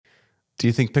Do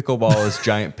you think pickleball is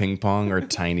giant ping pong or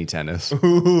tiny tennis?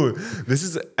 Ooh, this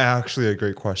is actually a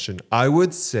great question. I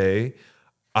would say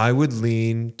I would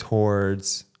lean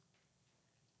towards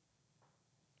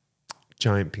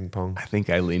giant ping pong. I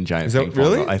think I lean giant Is that ping pong.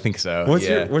 really? I think so. What's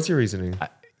your reasoning?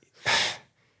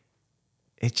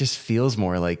 It just feels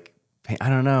more like, I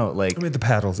don't know, like I mean, the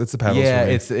paddles. It's the paddles. yeah,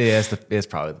 for me. it's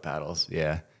probably the paddles.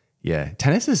 Yeah, yeah.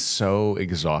 Tennis is so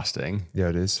exhausting, Yeah,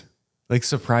 it is. like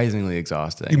surprisingly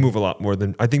exhausting. You move a lot more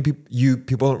than I think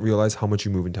people don't realize how much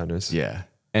you move in tennis. Yeah,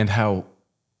 and how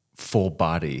full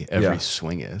body every Yeah.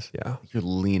 swing is. Yeah. You're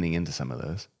leaning into some of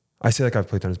those. I say like I've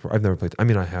played tennis before. I've never played. I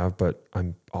mean, I have, but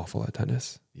I'm awful at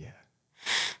tennis. Yeah,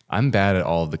 I'm bad at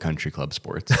all of the country club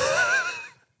sports.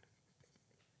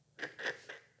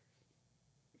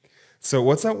 So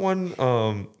what's that one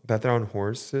that they're on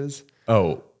horses?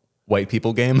 Oh, white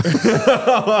people game.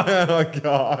 Oh my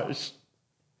gosh.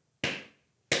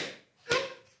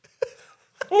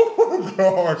 Oh my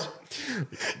gosh.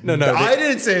 No, I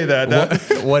didn't say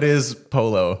that. what is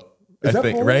polo? Is I that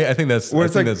think polo? right. I think that's. Where I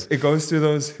it's think like that's. it goes through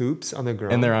those hoops on the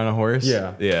ground. And they're on a horse.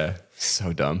 Yeah. yeah.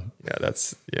 So dumb. Yeah,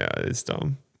 it's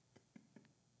dumb.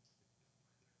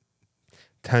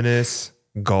 Tennis,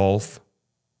 golf.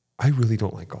 I really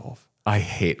don't like golf. I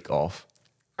hate golf.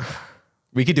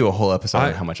 We could do a whole episode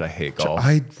on how much I hate golf.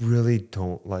 I really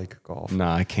don't like golf.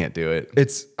 Nah, I can't do it.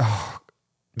 It's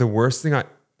the worst thing.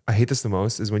 I hate this the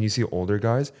most is when you see older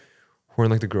guys who are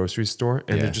in like the grocery store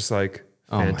and Yeah. they're just like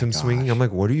Oh my phantom swinging. gosh. I'm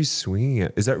like, what are you swinging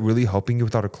at? Is that really helping you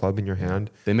without a club in your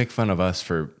hand? They make fun of us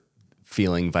for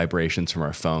feeling vibrations from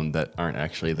our phone that aren't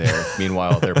actually there.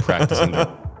 Meanwhile, they're practicing the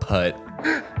putt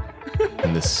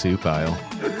in the soup aisle.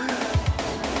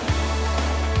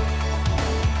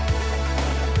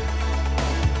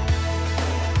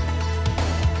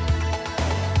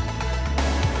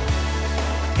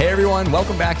 Hey everyone,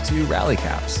 welcome back to Rally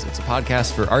Caps. It's a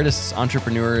podcast for artists,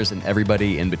 entrepreneurs, and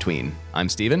everybody in between. I'm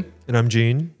Steven. And I'm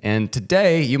Gene. And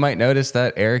today you might notice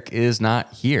that Eric is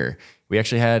not here. We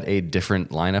actually had a different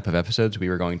lineup of episodes we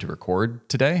were going to record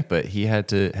today, but he had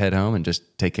to head home and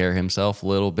just take care of himself a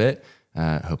little bit,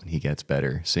 hoping he gets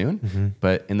better soon.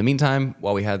 But in the meantime,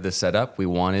 while we had this set up, we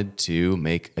wanted to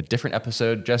make a different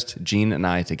episode, just Gene and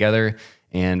I together.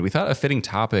 And we thought a fitting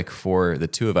topic for the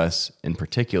two of us in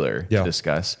particular to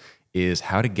discuss is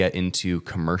how to get into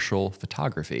commercial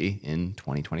photography in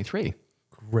 2023.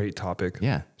 Great topic.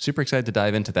 Yeah, super excited to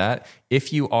dive into that.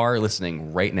 If you are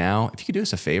listening right now, if you could do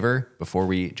us a favor before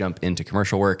we jump into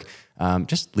commercial work,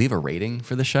 just leave a rating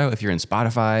for the show. If you're in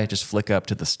Spotify, just flick up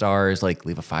to the stars, like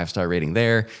leave a 5-star rating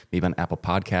there, maybe on Apple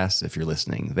Podcasts if you're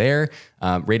listening there.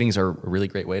 Ratings are a really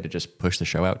great way to just push the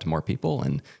show out to more people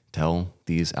and tell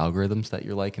these algorithms that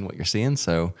you're liking what you're seeing.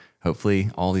 So hopefully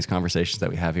all these conversations that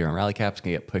we have here on Rally Caps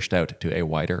can get pushed out to a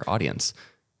wider audience.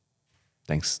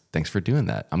 Thanks for doing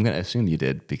that. I'm going to assume you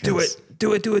did because...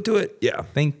 Do it. Yeah.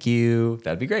 Thank you.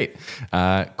 That'd be great.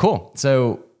 Cool.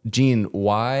 So, Gene,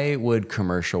 why would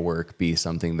commercial work be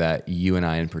something that you and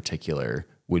I in particular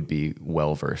would be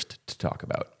well-versed to talk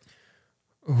about?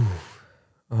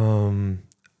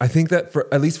 I think that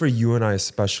at least for you and I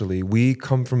especially, we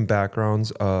come from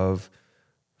backgrounds of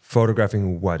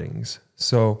photographing weddings.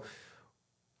 So,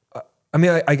 I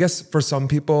mean, I guess for some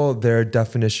people, their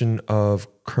definition of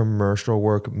commercial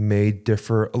work may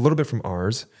differ a little bit from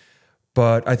ours.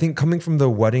 But I think coming from the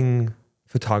wedding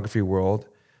photography world,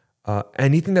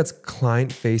 anything that's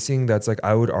client facing, that's like,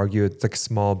 I would argue it's like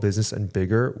small business and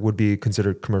bigger would be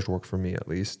considered commercial work for me at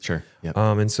least. Sure. Yep.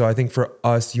 And so I think for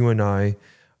us, you and I,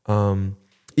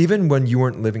 even when you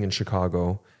weren't living in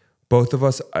Chicago, both of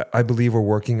us, I believe, were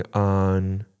working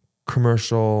on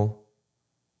commercial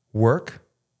work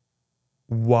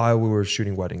while we were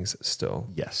shooting weddings still.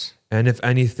 Yes. And if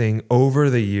anything, over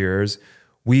the years,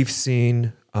 we've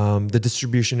seen the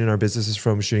distribution in our businesses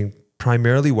from shooting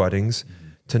primarily weddings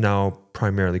to now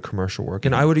primarily commercial work.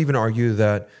 And I would even argue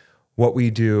that what we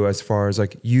do as far as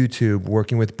like YouTube,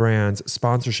 working with brands,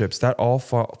 sponsorships, that all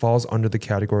falls under the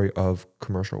category of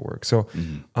commercial work. So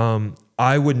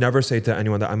I would never say to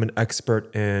anyone that I'm an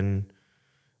expert in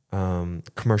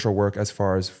commercial work as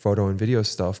far as photo and video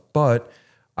stuff, but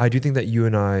I do think that you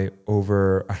and I,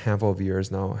 over a handful of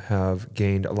years now, have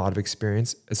gained a lot of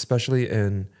experience, especially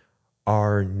in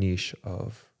our niche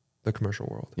of the commercial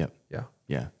world. Yep. Yeah.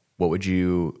 Yeah. What would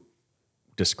you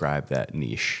describe that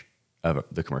niche of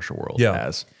the commercial world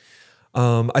as?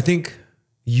 I think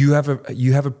you have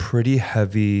a pretty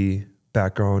heavy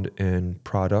background in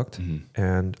product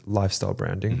and lifestyle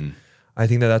branding. I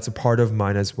think that that's a part of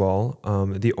mine as well.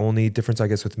 The only difference, I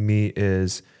guess, with me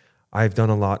is I've done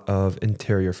a lot of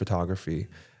interior photography.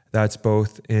 that's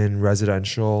both in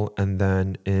residential and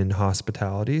then in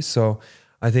hospitality. So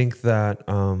I think that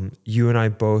you and I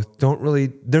both don't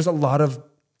really, there's a lot of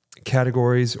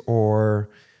categories or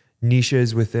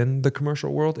niches within the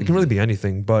commercial world. It can really be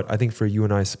anything, but I think for you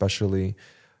and I especially,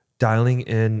 dialing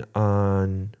in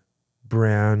on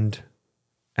brand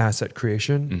asset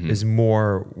creation is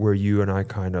more where you and I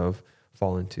kind of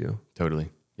fall into. Totally.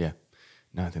 Yeah.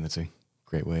 No, I think that's a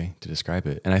great way to describe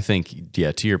it. And I think,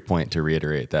 yeah, to your point, to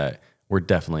reiterate that we're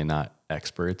definitely not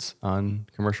experts on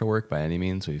commercial work by any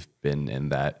means. We've been in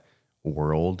that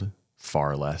world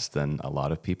far less than a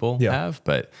lot of people have,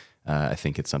 but I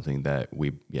think it's something that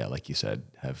we, like you said,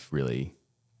 have really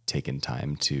taken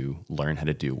time to learn how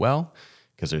to do well,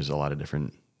 because there's a lot of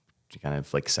different kind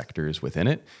of like sectors within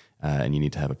it. And you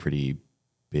need to have a pretty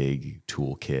big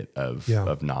toolkit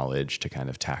of knowledge to kind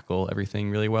of tackle everything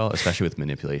really well, especially with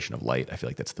manipulation of light. I feel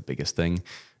like that's the biggest thing.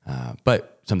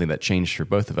 But something that changed for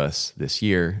both of us this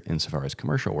year, insofar as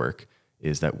commercial work,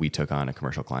 is that we took on a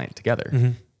commercial client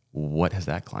together. What has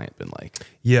that client been like?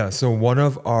 Yeah, so one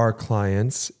of our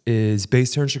clients is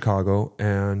based here in Chicago,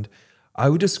 and I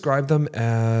would describe them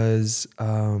as,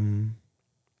 how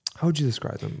would you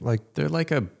describe them? Like, they're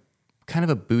like a kind of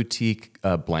a boutique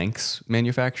blanks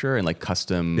manufacturer and like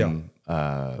custom,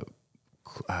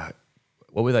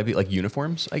 what would that be? Like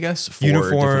uniforms, I guess, for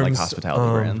different like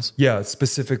hospitality brands. Yeah,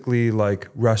 specifically like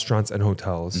restaurants and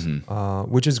hotels,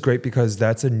 which is great because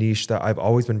that's a niche that I've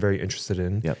always been very interested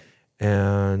in. Yep.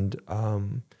 And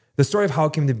the story of how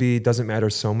it came to be doesn't matter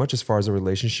so much as far as a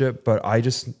relationship, but I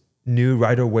just knew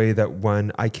right away that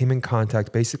when I came in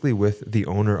contact basically with the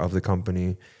owner of the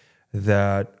company,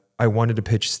 that I wanted to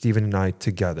pitch Steven and I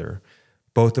together,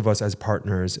 both of us as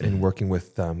partners in working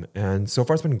with them. And so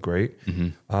far it's been great.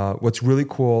 What's really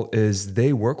cool is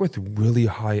they work with really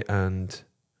high-end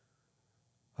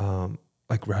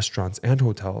like restaurants and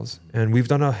hotels. And we've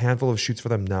done a handful of shoots for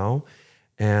them now.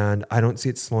 And I don't see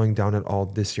it slowing down at all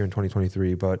this year in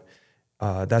 2023. But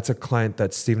that's a client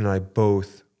that Steven and I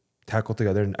both tackle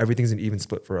together, and everything's an even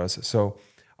split for us. So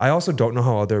I also don't know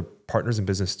how other partners in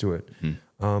business do it.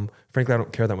 Frankly, I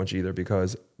don't care that much either,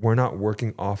 because we're not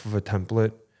working off of a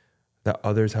template that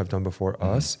others have done before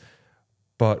us,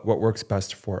 but what works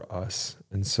best for us.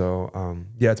 And so,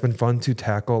 it's been fun to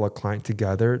tackle a client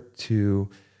together to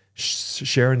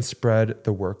share and spread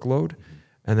the workload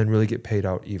and then really get paid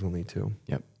out evenly too.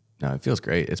 Yep. No, it feels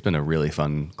great. It's been a really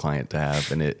fun client to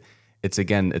have. And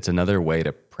it's another way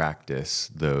to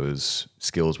practice those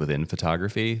skills within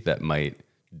photography that might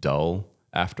dull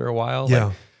after a while. Yeah.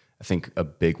 Like, I think a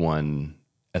big one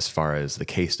as far as the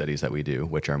case studies that we do,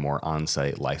 which are more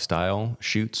on-site lifestyle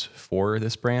shoots for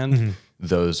this brand,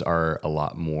 those are a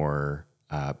lot more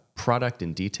product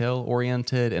and detail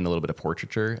oriented and a little bit of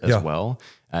portraiture as well.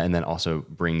 And then also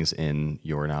brings in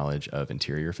your knowledge of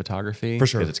interior photography. For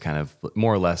sure. Because it's kind of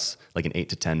more or less like an 8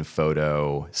 to 10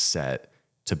 photo set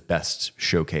to best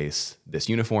showcase this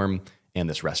uniform and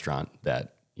this restaurant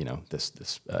that, you know,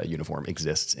 this uniform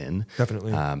exists in.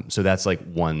 Definitely. So that's like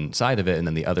one side of it. And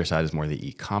then the other side is more the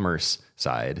e-commerce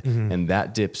side. And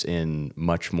that dips in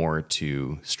much more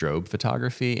to strobe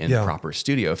photography and proper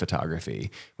studio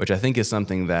photography, which I think is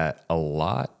something that a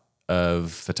lot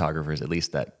of photographers, at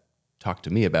least that talk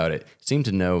to me about it, seem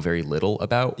to know very little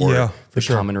about. Or the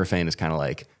common refrain is kind of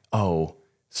like, oh,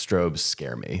 strobes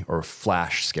scare me, or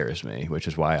flash scares me, which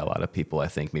is why a lot of people, I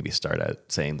think, maybe start out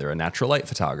saying they're a natural light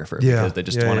photographer because they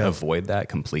just want to avoid that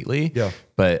completely.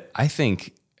 But I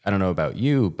think, I don't know about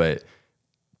you, but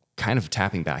kind of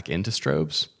tapping back into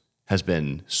strobes has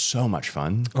been so much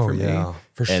fun for me.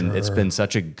 And it's been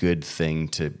such a good thing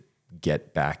to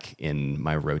get back in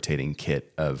my rotating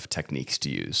kit of techniques to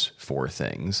use for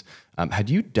things. Had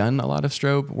you done a lot of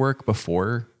strobe work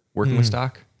before working with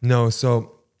stock? No.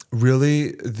 So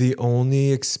really the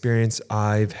only experience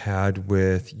I've had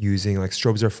with using like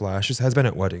strobes or flashes has been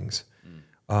at weddings.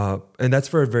 And that's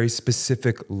for a very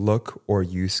specific look or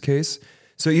use case.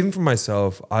 So even for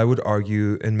myself, I would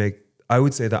argue I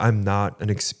would say that I'm not an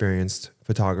experienced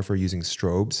photographer using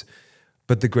strobes.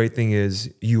 But the great thing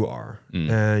is you are,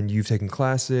 and you've taken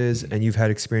classes and you've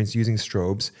had experience using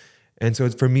strobes. And so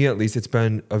for me, at least, it's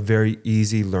been a very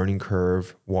easy learning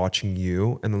curve watching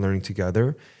you and then learning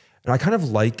together. And I kind of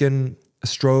liken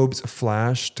strobes,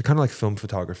 flash to kind of like film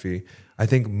photography. I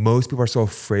think most people are so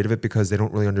afraid of it because they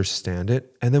don't really understand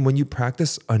it. And then when you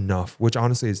practice enough, which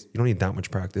honestly is, you don't need that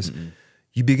much practice,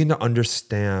 you begin to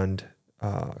understand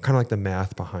kind of like the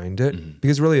math behind it.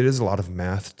 Because really it is a lot of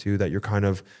math too that you're kind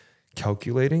of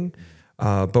calculating.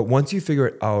 But once you figure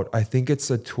it out, I think it's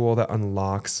a tool that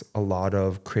unlocks a lot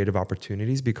of creative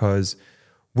opportunities, because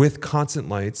with constant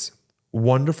lights,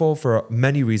 wonderful for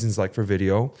many reasons, like for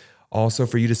video, also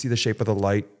for you to see the shape of the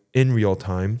light in real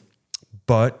time.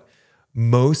 But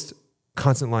most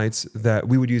constant lights that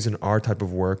we would use in our type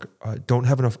of work don't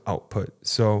have enough output.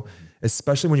 So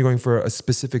especially when you're going for a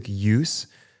specific use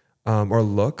or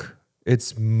look,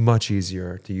 it's much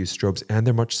easier to use strobes, and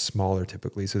they're much smaller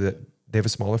typically, so that they have a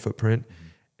smaller footprint,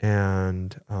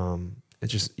 and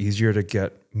it's just easier to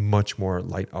get much more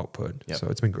light output. Yep. So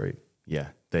it's been great. Yeah,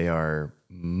 they are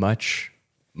much,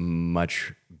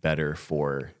 much better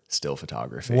for still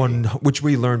photography. One, which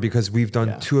we learned because we've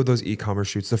done 2 of those e-commerce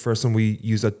shoots. The first one, we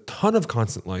used a ton of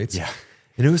constant lights,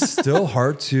 and it was still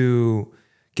hard to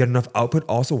get enough output.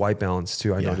 Also white balance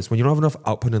too. I noticed when you don't have enough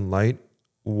output in light,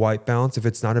 white balance, if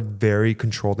it's not a very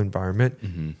controlled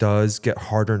environment, does get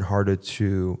harder and harder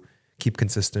to keep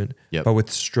consistent. But with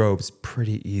strobes,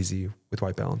 pretty easy with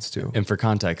white balance too. And for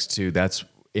context too, that's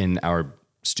in our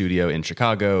studio in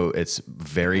Chicago. It's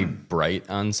very bright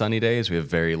on sunny days. We have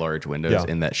very large windows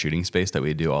in that shooting space that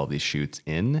we do all these shoots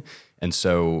in. And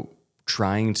so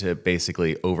trying to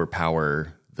basically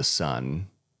overpower the sun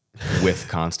with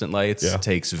constant lights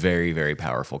takes very, very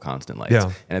powerful constant lights.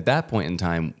 And at that point in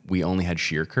time, we only had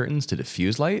sheer curtains to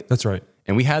diffuse light. That's right.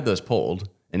 And we had those pulled.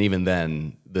 And even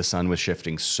then, the sun was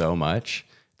shifting so much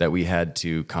that we had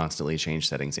to constantly change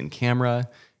settings in camera.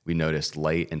 We noticed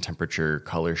light and temperature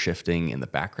color shifting in the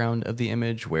background of the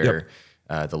image where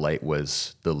the light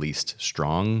was the least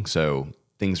strong. So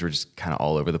things were just kind of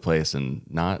all over the place and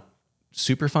not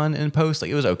super fun in post. Like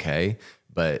it was okay,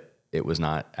 but it was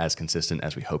not as consistent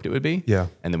as we hoped it would be.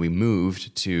 And then we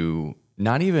moved to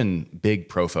not even big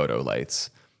ProPhoto lights,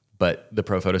 but the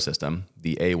ProPhoto system,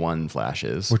 the A1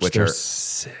 flashes, which are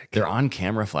sick. They're on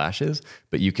camera flashes,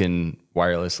 but you can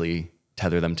wirelessly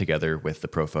tether them together with the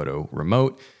ProPhoto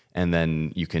remote. And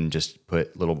then you can just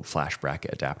put little flash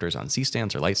bracket adapters on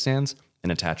C-stands or light stands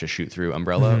and attach a shoot through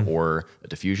umbrella or a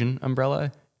diffusion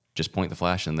umbrella. Just point the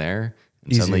flash in there.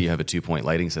 And suddenly you have a 2-point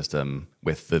lighting system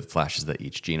with the flashes that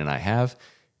each Gene and I have.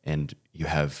 And you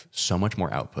have so much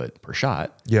more output per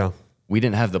shot. We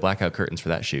didn't have the blackout curtains for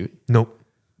that shoot. Nope.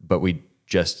 But we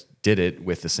just did it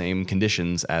with the same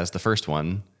conditions as the first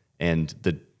one. And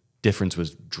the difference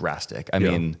was drastic. I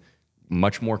mean,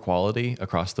 much more quality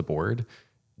across the board.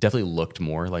 Definitely looked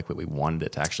more like what we wanted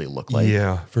it to actually look like.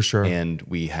 Yeah, for sure. And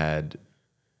we had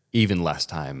even less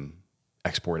time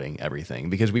exporting everything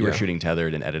because we were shooting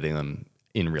tethered and editing them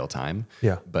in real time.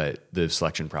 But the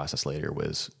selection process later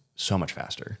was so much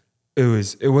faster.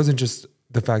 It wasn't just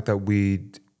the fact that we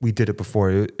did it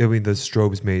before. I mean, the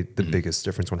strobes made the biggest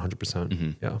difference,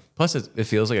 100%. Yeah. Plus, it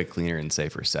feels like a cleaner and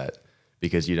safer set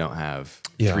because you don't have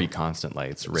 3 constant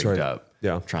lights rigged up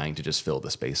trying to just fill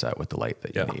the space out with the light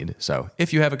that you need. So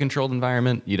if you have a controlled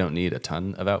environment, you don't need a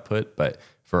ton of output. But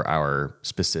for our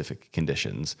specific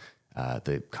conditions,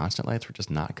 the constant lights were just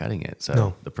not cutting it.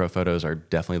 So the ProPhotos are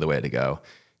definitely the way to go.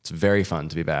 It's very fun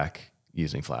to be back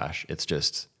using flash.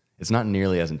 It's not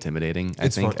nearly as intimidating, I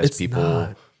think, as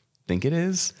people think it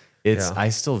is. I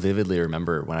still vividly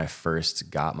remember when I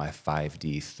first got my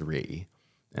 5D3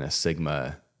 and a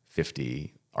Sigma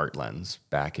 50 art lens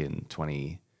back in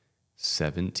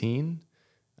 2017.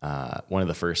 One of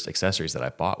the first accessories that I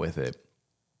bought with it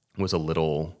was a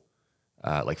little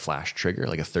like flash trigger,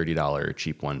 like a $30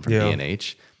 cheap one from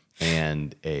B&H,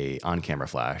 and a on-camera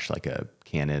flash, like a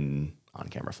Canon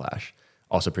on-camera flash.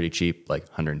 Also pretty cheap, like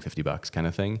 $150 kind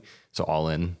of thing. So all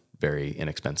in, very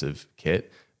inexpensive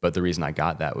kit. But the reason I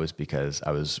got that was because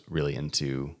I was really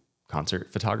into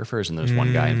concert photographers, and there's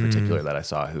one guy in particular that I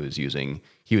saw who was using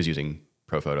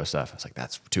ProPhoto stuff. I was like,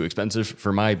 that's too expensive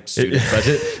for my student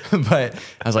budget. But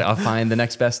I was like, I'll find the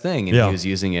next best thing. And he was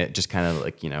using it just kind of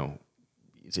like,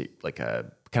 like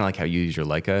kind of like how you use your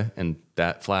Leica and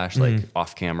that flash, like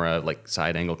off camera, like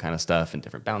side angle kind of stuff and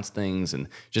different bounce things and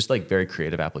just like very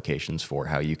creative applications for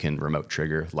how you can remote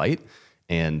trigger light.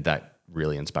 And that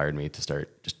really inspired me to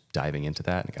start just diving into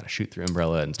that, and got a shoot through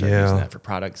umbrella and start using that for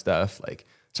product stuff. Like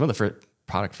some of the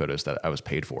product photos that I was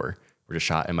paid for were just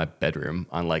shot in my bedroom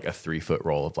on like a 3-foot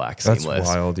roll of black seamless. That's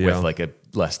wild, with like a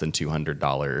less than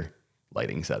 $200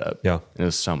 lighting setup. Yeah. And it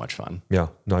was so much fun. Yeah,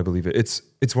 no, I believe it.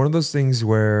 It's one of those things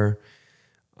where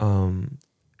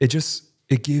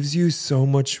it gives you so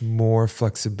much more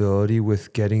flexibility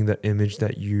with getting the image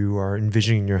that you are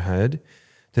envisioning in your head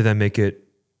to then make it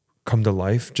come to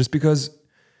life. Just because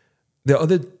the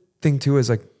other thing too is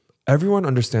like everyone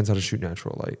understands how to shoot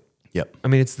natural light. Yep. I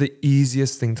mean, it's the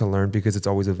easiest thing to learn because it's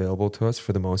always available to us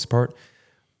for the most part.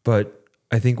 But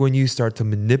I think when you start to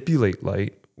manipulate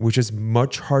light, which is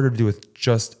much harder to do with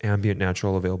just ambient,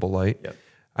 natural, available light,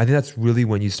 I think that's really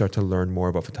when you start to learn more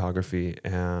about photography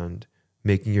and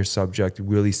making your subject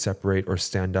really separate or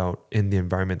stand out in the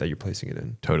environment that you're placing it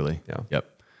in. Totally. Yeah.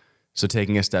 Yep. So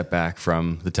taking a step back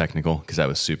from the technical, because that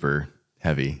was super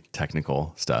heavy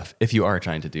technical stuff. If you are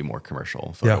trying to do more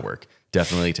commercial photo work,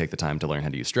 definitely take the time to learn how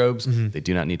to use strobes. They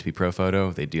do not need to be pro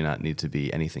photo. They do not need to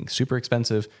be anything super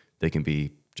expensive. They can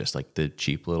be just like the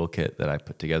cheap little kit that I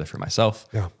put together for myself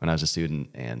when I was a student,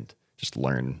 and just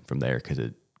learn from there, because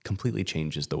it completely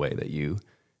changes the way that you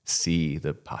see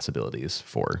the possibilities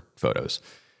for photos.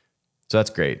 So that's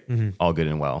great. All good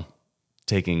and well.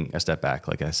 Taking a step back,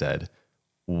 like I said,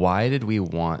 why did we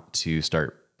want to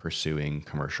start pursuing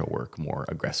commercial work more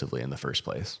aggressively in the first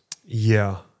place?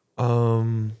 Yeah.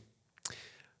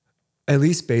 At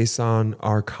least based on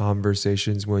our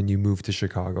conversations when you moved to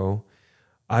Chicago,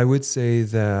 I would say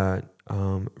that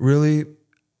really,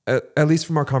 at least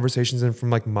from our conversations and from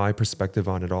like my perspective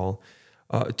on it all,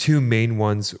 two main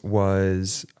ones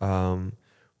was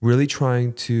really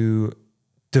trying to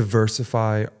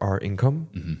diversify our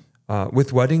income.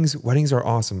 With weddings are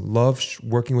awesome. Love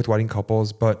working with wedding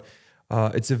couples, but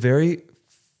it's a very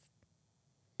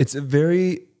it's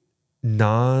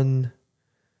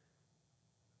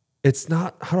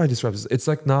not, how do I describe this? It's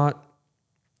like not,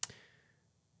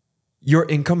 your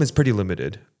income is pretty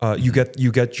limited. You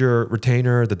get your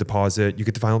retainer, the deposit, you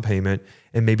get the final payment,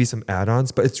 and maybe some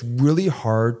add-ons, but it's really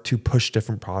hard to push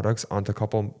different products onto a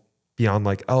couple beyond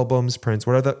like albums, prints,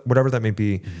 whatever that may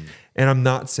be. And I'm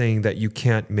not saying that you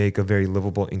can't make a very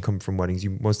livable income from weddings.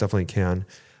 You most definitely can,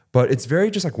 but it's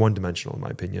very just like one-dimensional in my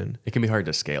opinion. It can be hard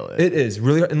to scale it. It is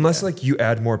really, unless like you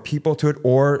add more people to it,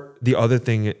 or the other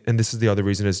thing, and this is the other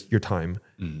reason, is your time.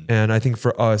 And I think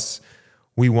for us,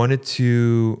 we wanted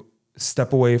to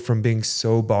step away from being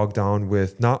so bogged down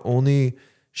with not only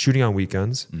shooting on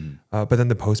weekends, but then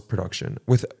the post-production.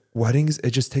 With weddings,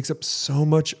 it just takes up so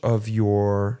much of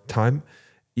your time,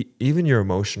 even your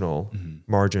emotional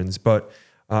margins. But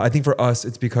I think for us,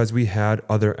 it's because we had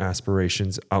other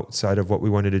aspirations outside of what we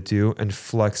wanted to do and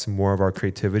flex more of our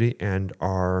creativity and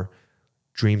our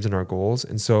dreams and our goals.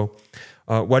 And so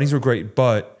weddings were great,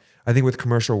 but I think with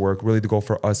commercial work, really the goal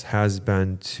for us has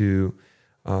been to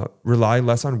rely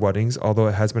less on weddings, although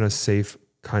it has been a safe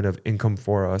kind of income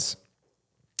for us,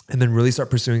 and then really start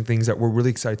pursuing things that we're really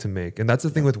excited to make. And that's the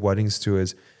thing with weddings too,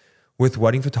 is with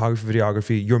wedding photography,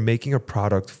 videography, you're making a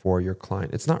product for your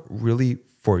client. It's not really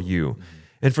for you.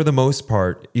 And for the most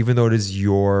part, even though it is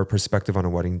your perspective on a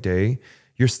wedding day,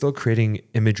 you're still creating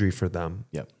imagery for them.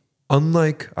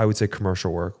 Unlike, I would say,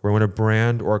 commercial work, where when a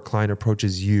brand or a client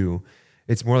approaches you,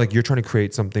 it's more like you're trying to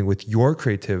create something with your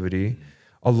creativity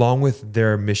along with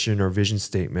their mission or vision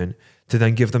statement to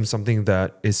then give them something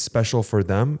that is special for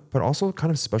them, but also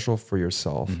kind of special for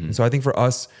yourself. And so I think for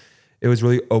us, it was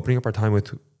really opening up our time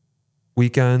with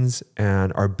weekends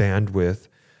and our bandwidth,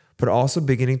 but also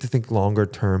beginning to think longer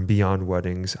term beyond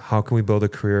weddings. How can we build a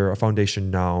career, a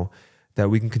foundation now that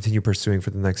we can continue pursuing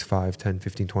for the next 5, 10,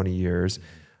 15, 20 years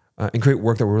and create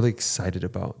work that we're really excited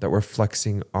about, that we're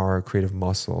flexing our creative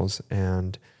muscles.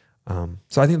 And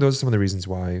so I think those are some of the reasons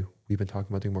why we've been talking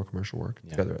about doing more commercial work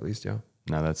together, at least. No,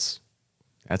 that's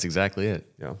exactly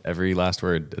it. Yeah. Every last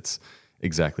word, it's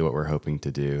exactly what we're hoping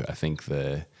to do. I think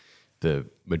the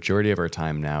majority of our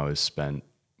time now is spent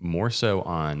more so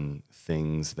on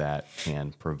things that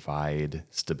can provide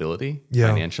stability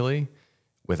financially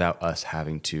without us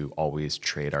having to always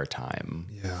trade our time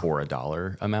for a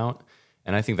dollar amount.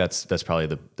 And I think that's probably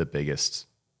the biggest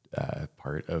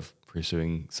part of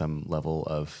pursuing some level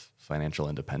of financial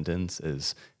independence,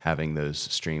 is having those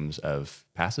streams of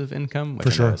passive income,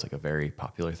 which I know is like a very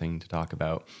popular thing to talk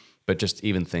about, but just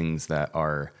even things that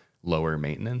are lower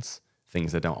maintenance,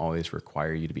 things that don't always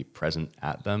require you to be present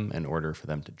at them in order for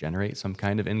them to generate some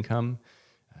kind of income.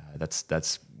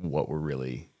 That's what we're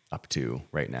really up to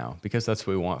right now, because that's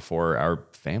what we want for our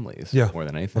families more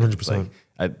than anything. 100%.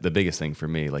 Like, the biggest thing for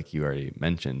me, like you already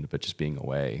mentioned, but just being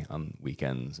away on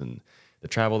weekends and the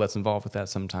travel that's involved with that,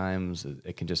 sometimes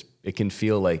it can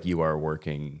feel like you are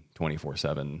working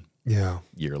 24/7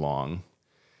 year long.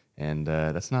 And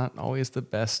that's not always the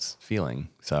best feeling.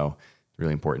 So it's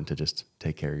really important to just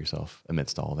take care of yourself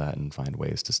amidst all that and find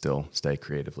ways to still stay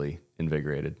creatively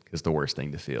invigorated, because the worst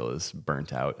thing to feel is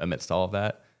burnt out amidst all of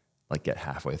that. Like, get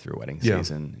halfway through wedding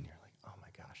season and you're like, oh my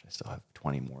gosh, I still have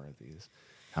 20 more of these.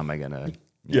 How am I going to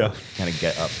kind of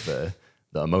get up the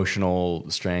emotional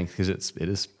strength? Because it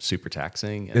is super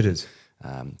taxing. And, It is.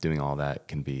 doing all that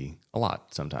can be a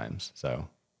lot sometimes. So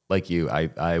like you,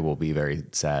 I will be very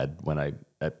sad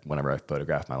whenever I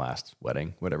photograph my last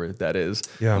wedding, whatever that is.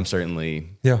 I'm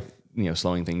certainly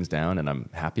slowing things down, and I'm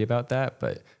happy about that,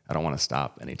 but I don't want to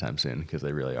stop anytime soon, because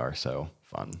they really are so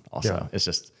fun. Also, it's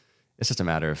just a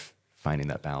matter of finding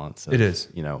that balance of, It is.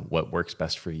 what works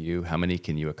best for you, how many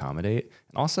can you accommodate,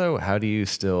 and also how do you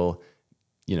still,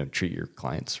 treat your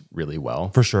clients really well.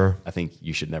 For sure. I think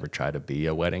you should never try to be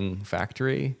a wedding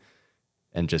factory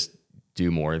and just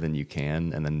do more than you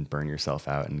can and then burn yourself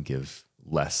out and give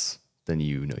less than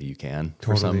you can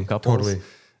for some couples. Totally.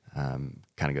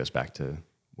 Kind of goes back to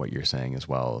what you're saying as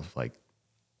well of like,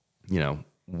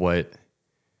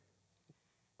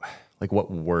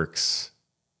 what works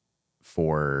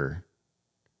for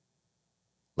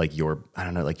like your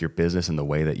business and the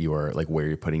way that you are, like where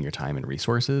you're putting your time and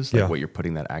resources, like what you're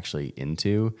putting that actually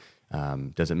into.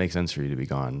 Does it make sense for you to be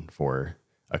gone for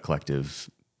a collective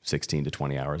 16 to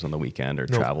 20 hours on the weekend or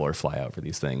travel or fly out for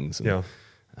these things?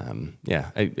 And,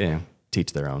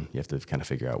 teach their own. You have to kind of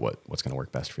figure out what's going to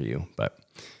work best for you. But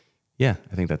yeah,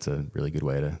 I think that's a really good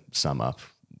way to sum up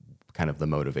kind of the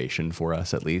motivation for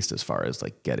us, at least as far as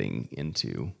like getting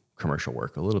into commercial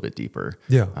work a little bit deeper.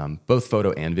 Yeah. Both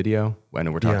photo and video. I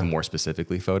know we're talking more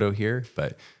specifically photo here,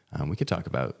 but we could talk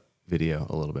about video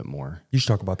a little bit more. You should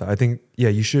talk about that. I think,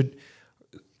 you should.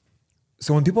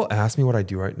 So when people ask me what I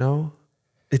do right now,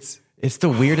 it's the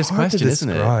weirdest hard question, to isn't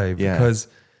it? describe because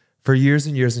for years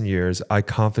and years and years, I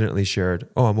confidently shared,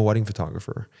 I'm a wedding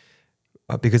photographer,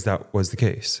 because that was the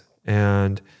case.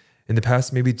 And in the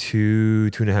past, maybe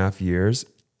 2.5 years,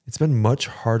 it's been much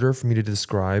harder for me to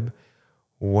describe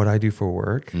what I do for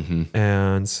work. Mm-hmm.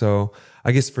 And so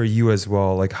I guess for you as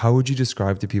well, like how would you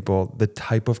describe to people the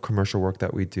type of commercial work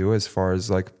that we do as far as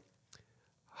like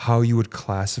how you would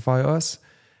classify us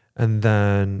and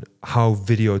then how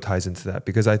video ties into that?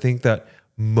 Because I think that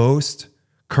most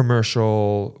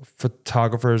commercial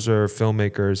photographers or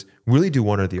filmmakers really do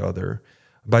one or the other.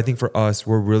 But I think for us,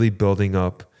 we're really building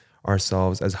up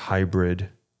ourselves as hybrid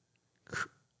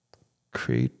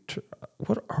creator.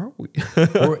 What are we?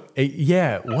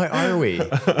 What are we?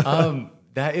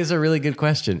 That is a really good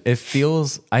question. It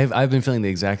feels, I've been feeling the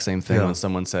exact same thing when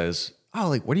someone says, oh,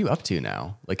 like, what are you up to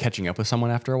now? Like catching up with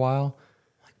someone after a while?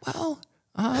 Like, well,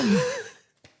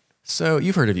 so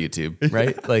you've heard of YouTube,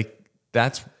 right? Like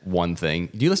that's one thing.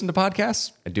 Do you listen to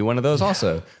podcasts? I do one of those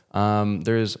also.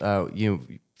 There's,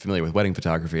 familiar with wedding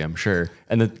photography, I'm sure.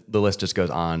 And the list just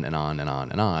goes on and on and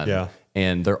on and on. Yeah.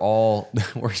 And they're all, the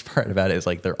worst part about it is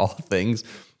like, they're all things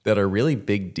that are really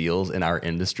big deals in our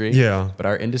industry. Yeah. But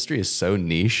our industry is so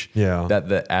niche that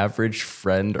the average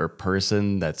friend or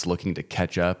person that's looking to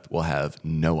catch up will have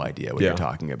no idea what you're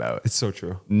talking about. It's so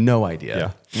true. No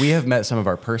idea. We have met some of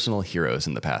our personal heroes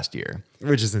in the past year.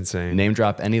 Which is insane. Name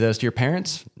drop any of those to your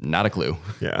parents? Not a clue.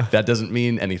 Yeah. That doesn't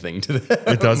mean anything to them.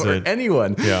 It doesn't. Or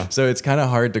anyone. Yeah. So it's kind of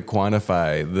hard to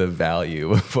quantify the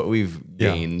value of what we've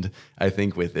gained, I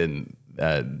think, within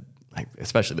like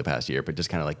especially the past year, but just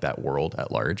kind of like that world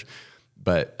at large.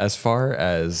 But as far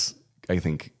as I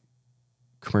think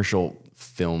commercial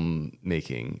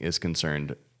filmmaking is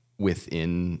concerned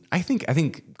within, I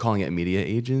think calling it a media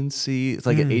agency, it's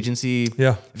like an agency.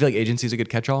 Yeah. I feel like agency is a good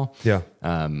catch-all. Yeah.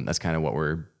 That's kind of what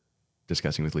we're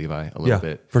discussing with Levi a little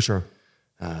bit. For sure.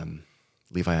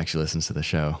 Levi actually listens to the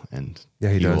show, and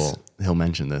he does. He'll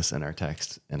mention this in our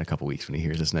text in a couple weeks when he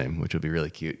hears his name, which would be really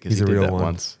cute because he a did real that one.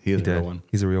 once. He is a real one.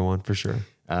 He's a real one for sure.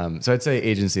 So I'd say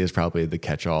agency is probably the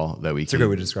catch-all that we can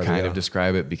kind of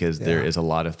describe it, because there is a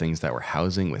lot of things that we're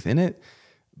housing within it.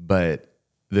 But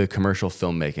the commercial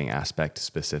filmmaking aspect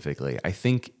specifically, I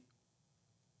think,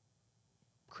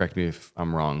 correct me if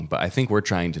I'm wrong, but I think we're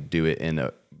trying to do it in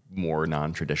a more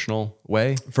non-traditional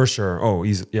way. For sure. Oh,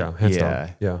 hands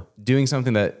down. Yeah. Doing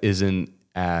something that isn't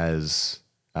as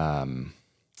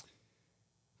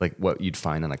like what you'd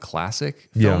find on a classic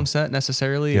film set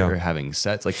necessarily, or having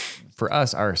sets. Like for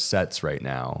us, our sets right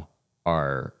now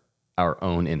are our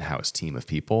own in-house team of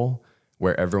people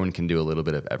where everyone can do a little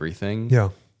bit of everything. Yeah.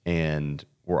 And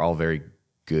we're all very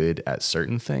good at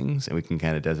certain things, and we can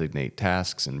kind of designate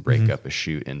tasks and break up a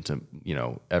shoot into,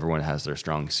 everyone has their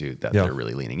strong suit that they're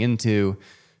really leaning into,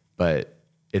 but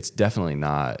it's definitely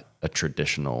not a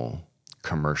traditional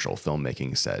commercial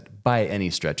filmmaking set by any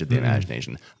stretch of the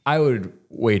imagination. I would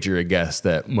wager a guess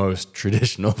that most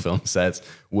traditional film sets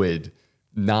would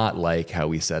not like how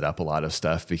we set up a lot of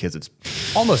stuff, because it's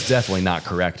almost definitely not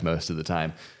correct most of the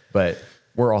time, but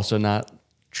we're also not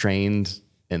trained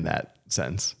in that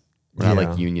sense. We're not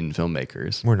like union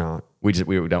filmmakers. We're not. We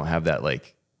don't have that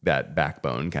like that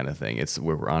backbone kind of thing. It's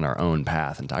we're on our own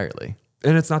path entirely.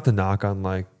 And it's not to knock on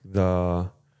like the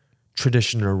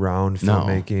tradition around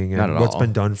filmmaking and what's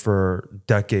been done for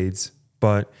decades,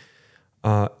 but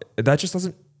that just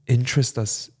doesn't interest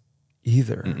us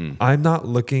either. I'm not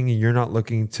looking, and you're not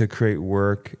looking to create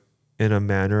work in a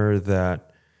manner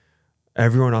that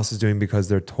everyone else is doing because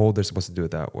they're told they're supposed to do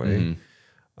it that way.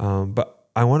 But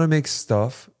I want to make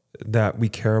stuff that we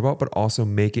care about, but also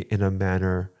make it in a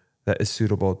manner that is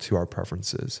suitable to our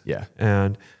preferences. Yeah.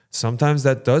 And sometimes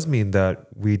that does mean that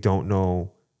we don't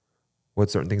know what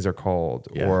certain things are called,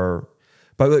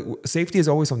 but like, safety is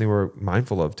always something we're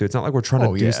mindful of too. It's not like we're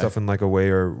trying to do stuff in like a way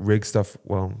or rig stuff.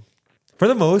 Well, for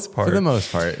the most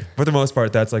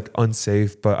part, that's like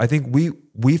unsafe. But I think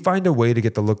we find a way to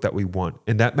get the look that we want.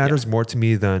 And that matters more to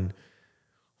me than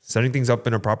setting things up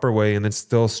in a proper way and then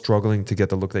still struggling to get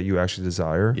the look that you actually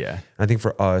desire. Yeah. I think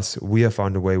for us, we have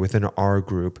found a way within our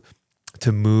group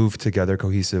to move together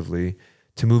cohesively,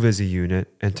 to move as a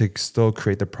unit, and to still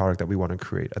create the product that we want to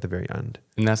create at the very end.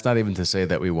 And that's not even to say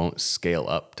that we won't scale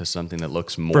up to something that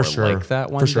looks more like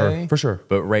that one day. For sure.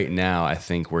 But right now, I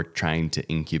think we're trying to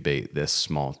incubate this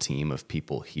small team of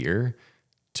people here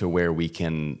to where we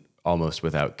can almost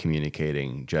without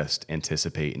communicating, just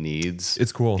anticipate needs.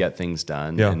 It's cool. Get things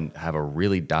done and have a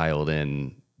really dialed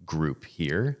in group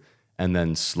here, and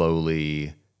then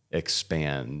slowly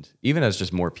expand, even as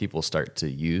just more people start to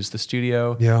use the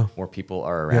studio. More people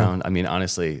are around. I mean,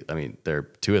 honestly, there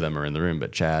two of them are in the room,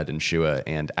 but Chad and Shua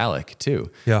and Alec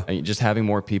too. I mean, just having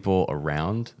more people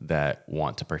around that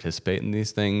want to participate in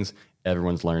these things.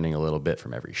 Everyone's learning a little bit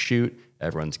from every shoot.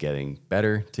 Everyone's getting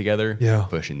better together,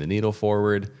 pushing the needle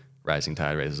forward. Rising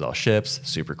tide raises all ships.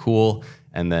 Super cool.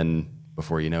 And then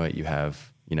before you know it, you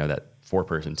have, that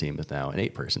 4-person team is now an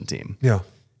 8-person team.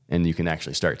 And you can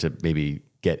actually start to maybe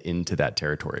get into that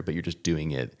territory, but you're just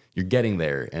doing it. You're getting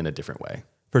there in a different way.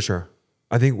 For sure.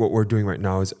 I think what we're doing right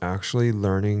now is actually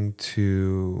learning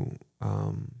to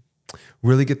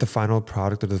really get the final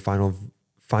product or the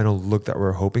final look that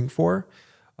we're hoping for,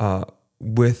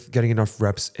 with getting enough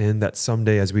reps in that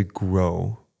someday as we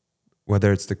grow,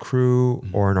 whether it's the crew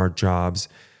or in our jobs,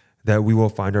 that we will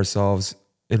find ourselves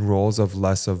in roles of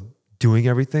less of doing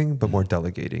everything, but more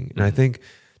delegating. And I think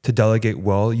to delegate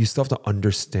well, you still have to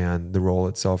understand the role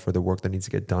itself or the work that needs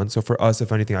to get done. So for us,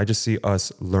 if anything, I just see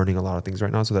us learning a lot of things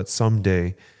right now so that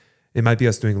someday it might be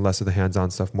us doing less of the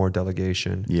hands-on stuff, more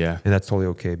delegation. And that's totally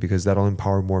okay, because that'll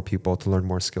empower more people to learn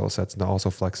more skill sets and to also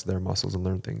flex their muscles and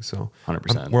learn things. So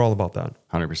 100%. We're all about that.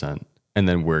 100%. And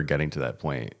then we're getting to that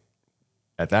point,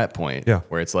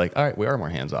 where it's like, all right, we are more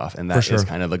hands off. And that is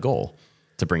kind of the goal,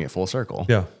 to bring it full circle.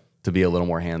 To be a little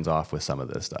more hands off with some of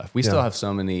this stuff. We still have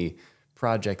so many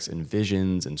projects and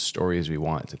visions and stories we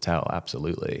want to tell,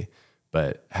 absolutely.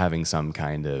 But having some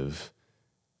kind of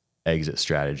exit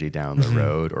strategy down the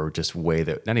road, or just way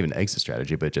that, not even exit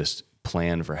strategy, but just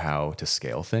plan for how to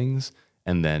scale things,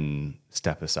 and then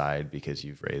step aside because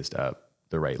you've raised up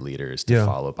the right leaders to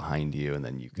follow behind you, and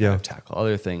then you can tackle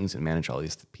other things and manage all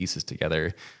these pieces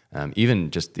together. Even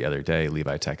just the other day,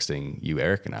 Levi texting you,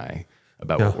 Eric, and I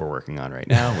about what we're working on right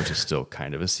now, which is still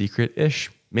kind of a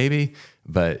secret-ish, maybe,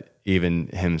 but even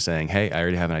him saying, hey, I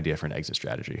already have an idea for an exit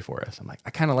strategy for us. I'm like, I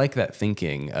kind of like that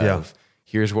thinking of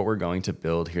here's what we're going to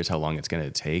build, here's how long it's going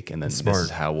to take, and then this is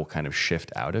how we'll kind of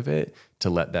shift out of it to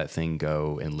let that thing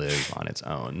go and live on its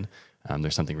own.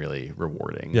 There's something really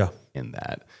rewarding in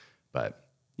that. But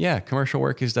yeah, commercial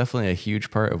work is definitely a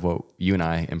huge part of what you and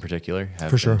I in particular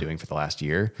have been doing for the last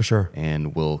year.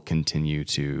 And will continue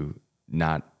to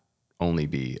not only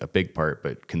be a big part,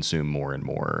 but consume more and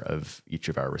more of each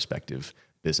of our respective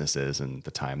businesses and the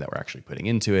time that we're actually putting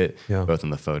into it, both on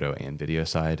the photo and video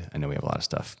side. I know we have a lot of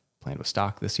stuff planned with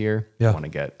stock this year. I want to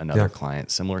get another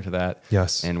client similar to that.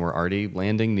 And we're already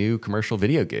landing new commercial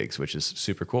video gigs, which is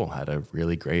super cool. Had a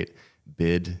really great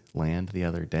bid land the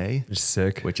other day.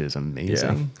 Sick. Which is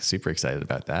amazing. Super excited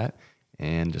about that.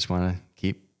 And just want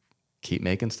to keep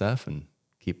making stuff and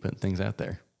keep putting things out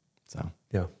there. So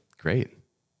great.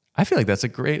 I feel like that's a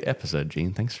great episode,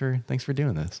 Gene. Thanks for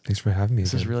doing this. Thanks for having me.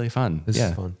 This is really fun. This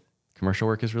is fun. Commercial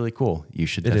work is really cool. You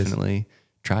should definitely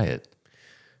try it.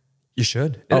 You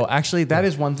should. Oh, actually, that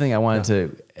is one thing I wanted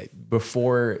to,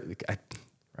 before I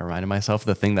reminded myself of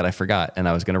the thing that I forgot, and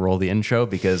I was going to roll the intro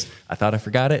because I thought I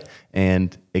forgot it,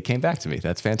 and it came back to me.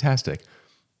 That's fantastic.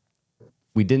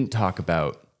 We didn't talk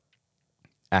about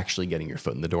actually getting your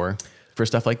foot in the door for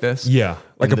stuff like this.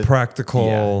 Like a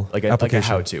practical application. Like a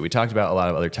how-to. We talked about a lot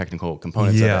of other technical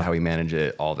components of it, how we manage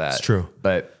it, all that. It's true.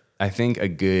 But I think a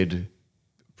good,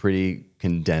 pretty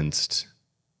condensed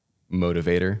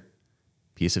motivator,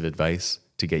 piece of advice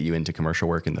to get you into commercial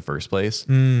work in the first place.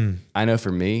 I know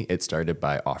for me, it started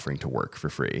by offering to work for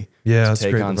free. To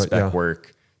take on spec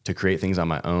work, to create things on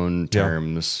my own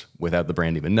terms without the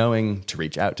brand even knowing, to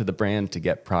reach out to the brand, to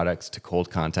get products, to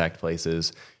cold contact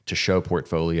places, to show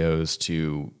portfolios,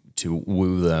 to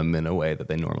woo them in a way that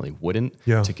they normally wouldn't,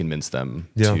 to convince them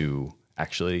to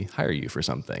actually hire you for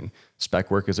something. Spec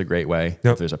work is a great way.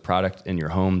 Yep. If there's a product in your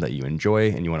home that you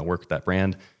enjoy and you want to work with that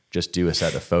brand, just do a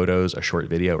set of photos, a short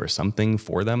video or something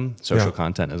for them. Social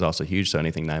content is also huge. So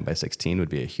anything 9x16 would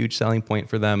be a huge selling point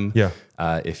for them. Yeah.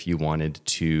 If you wanted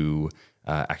to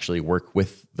actually work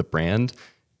with the brand,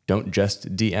 don't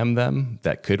just DM them.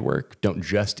 That could work. Don't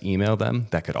just email them.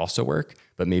 That could also work.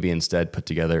 But maybe instead put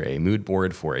together a mood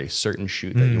board for a certain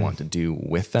shoot that you want to do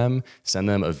with them. Send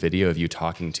them a video of you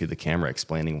talking to the camera,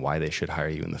 explaining why they should hire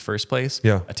you in the first place.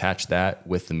 Yeah. Attach that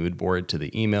with the mood board to the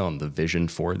email and the vision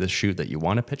for the shoot that you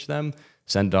want to pitch them.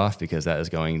 Send it off, because that is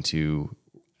going to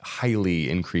highly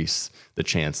increase the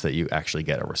chance that you actually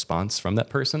get a response from that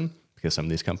person, because some of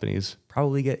these companies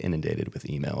probably get inundated with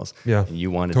emails. Yeah, And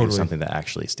you want to do something that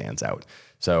actually stands out.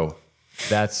 So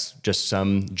that's just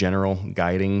some general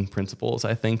guiding principles,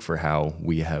 I think, for how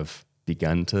we have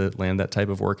begun to land that type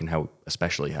of work, and how,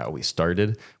 especially how we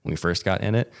started when we first got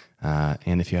in it.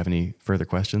 And if you have any further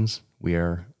questions, we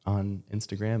are on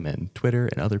Instagram and Twitter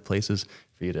and other places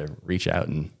for you to reach out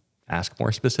and ask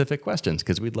more specific questions,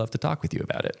 because we'd love to talk with you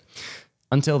about it.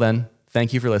 Until then,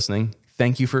 thank you for listening.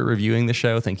 Thank you for reviewing the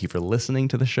show. Thank you for listening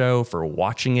to the show, for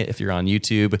watching it if you're on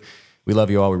YouTube. We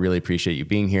love you all. We really appreciate you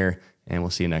being here, and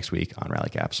we'll see you next week on Rally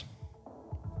Caps.